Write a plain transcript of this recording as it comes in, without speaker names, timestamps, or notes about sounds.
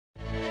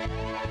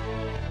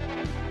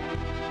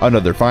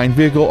Another fine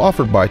vehicle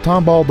offered by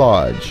Tomball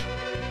Dodge.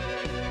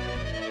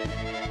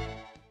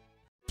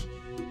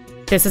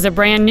 This is a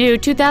brand new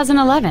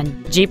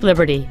 2011 Jeep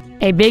Liberty,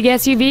 a big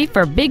SUV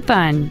for big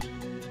fun.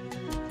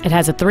 It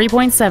has a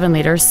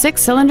 3.7-liter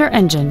six-cylinder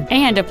engine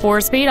and a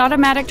 4-speed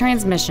automatic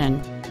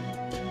transmission.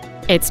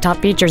 Its top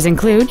features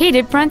include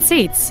heated front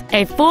seats,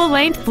 a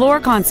full-length floor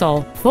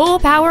console, full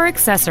power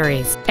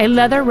accessories, a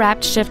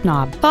leather-wrapped shift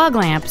knob, fog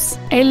lamps,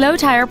 a low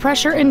tire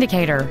pressure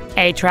indicator,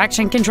 a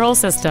traction control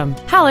system,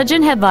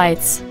 halogen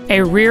headlights,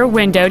 a rear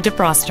window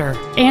defroster,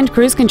 and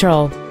cruise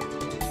control.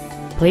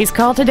 Please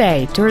call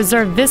today to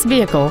reserve this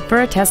vehicle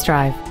for a test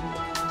drive.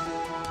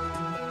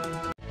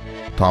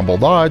 Tomball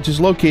Dodge is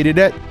located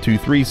at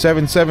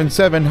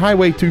 23777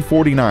 Highway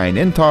 249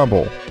 in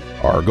Tomball.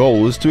 Our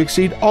goal is to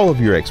exceed all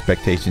of your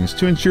expectations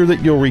to ensure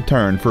that you'll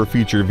return for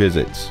future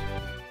visits.